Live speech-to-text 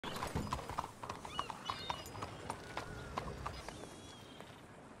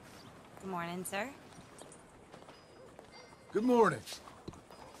Morning, sir. Good morning.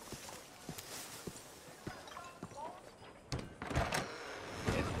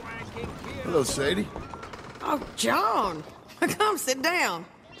 Hello, Sadie. Oh, John. Come sit down.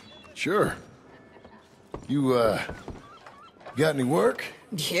 Sure. You, got any work?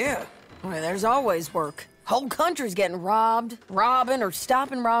 Yeah. Well, there's always work. Whole country's getting robbed, robbing, or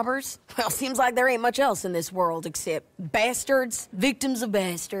stopping robbers. Well, seems like there ain't much else in this world except bastards, victims of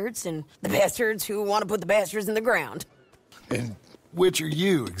bastards, and the bastards who want to put the bastards in the ground. And which are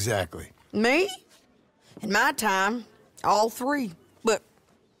you, exactly? Me? In my time, all three. But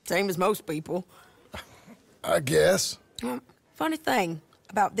same as most people. I guess. Funny thing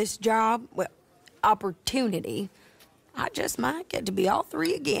about this job, well, opportunity, I just might get to be all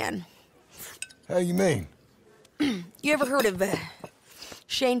three again. How you mean? You ever heard of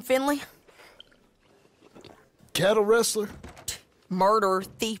Shane Finley? Cattle wrestler? Murderer,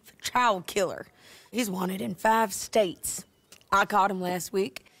 thief, child killer. He's wanted in 5 states. I caught him last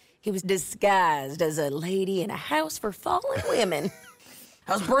week. He was disguised as a lady in a house for fallen women.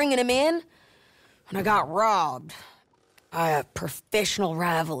 I was bringing him in, and I got robbed by a professional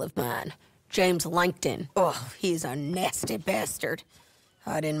rival of mine, James Langton. Oh, he's a nasty bastard.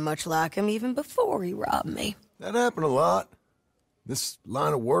 I didn't much like him even before he robbed me. That happened a lot. This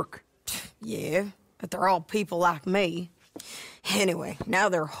line of work. Yeah, but they're all people like me. Anyway, now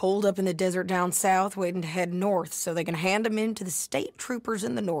they're holed up in the desert down south, waiting to head north so they can hand them in to the state troopers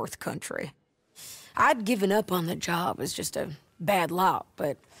in the north country. I'd given up on the job as just a bad lot,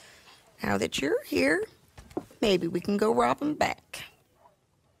 but now that you're here, maybe we can go rob them back.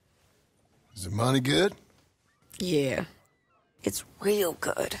 Is the money good? Yeah, it's real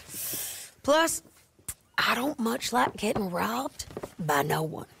good. Plus, I don't much like getting robbed by no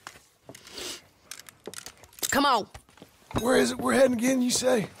one. Come on. Where is it we're heading again, you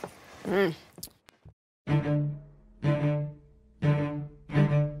say?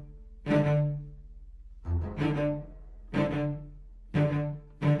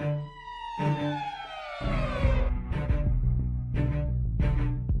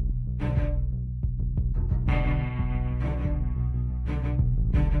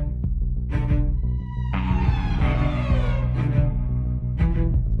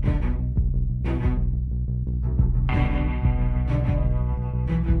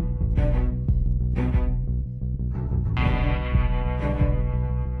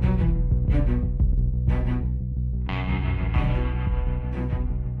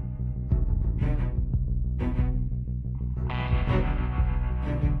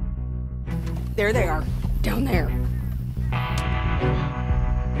 There they are, down there.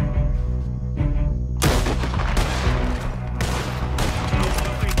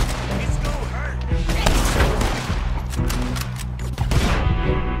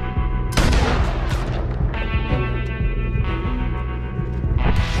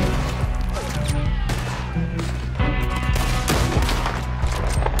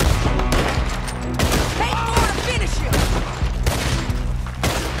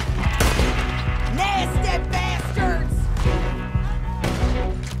 Nasty bastard!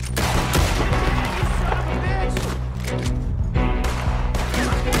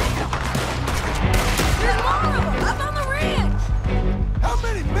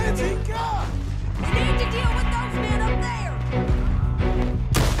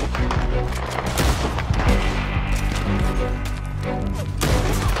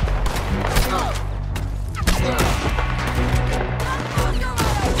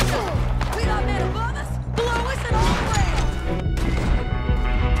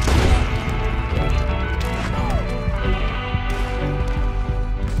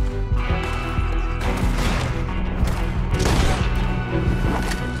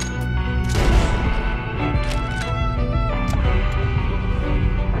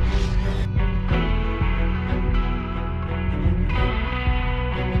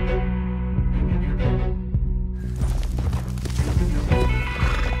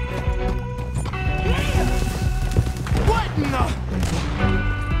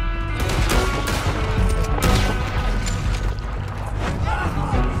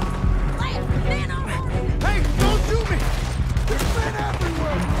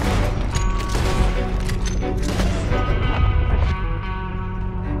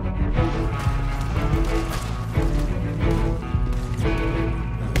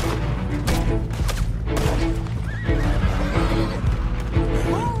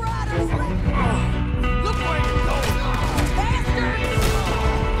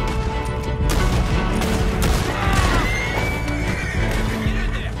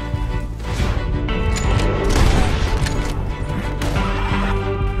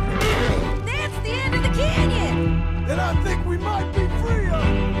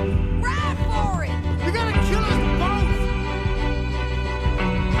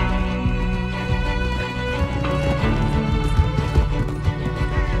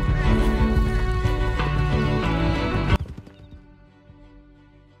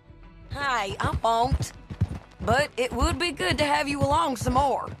 but it would be good to have you along some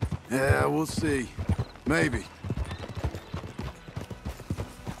more. Yeah, we'll see. Maybe.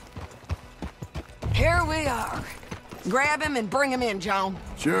 Here we are. Grab him and bring him in, John.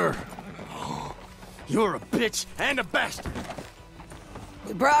 Sure. You're a bitch and a bastard.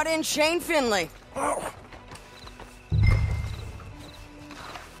 We brought in Shane Finley. Oh.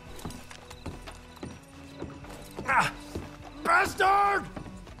 Ah, bastard!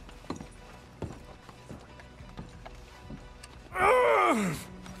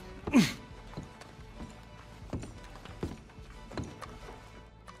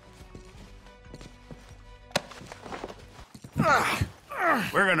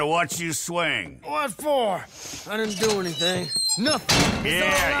 We're gonna watch you swing. What for? I didn't do anything. Nothing. It's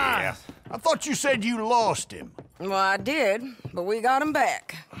all Yeah. lies. I thought you said you lost him. Well, I did, but we got him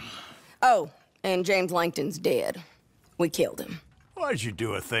back. Oh, and James Langton's dead. We killed him. Why'd you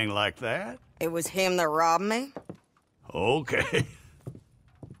do a thing like that? It was him that robbed me. Okay.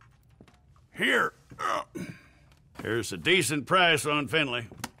 Here. Here's a decent price on Finley.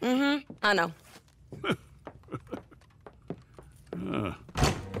 I know.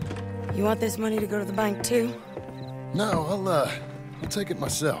 You want this money to go to the bank, too? No, I'll take it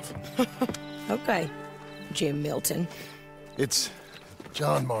myself. Okay, Jim Milton. It's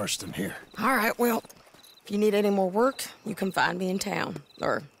John Marston here. All right, well, if you need any more work, you can find me in town.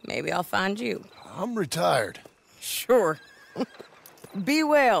 Or maybe I'll find you. I'm retired. Sure. Be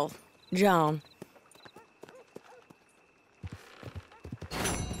well, John.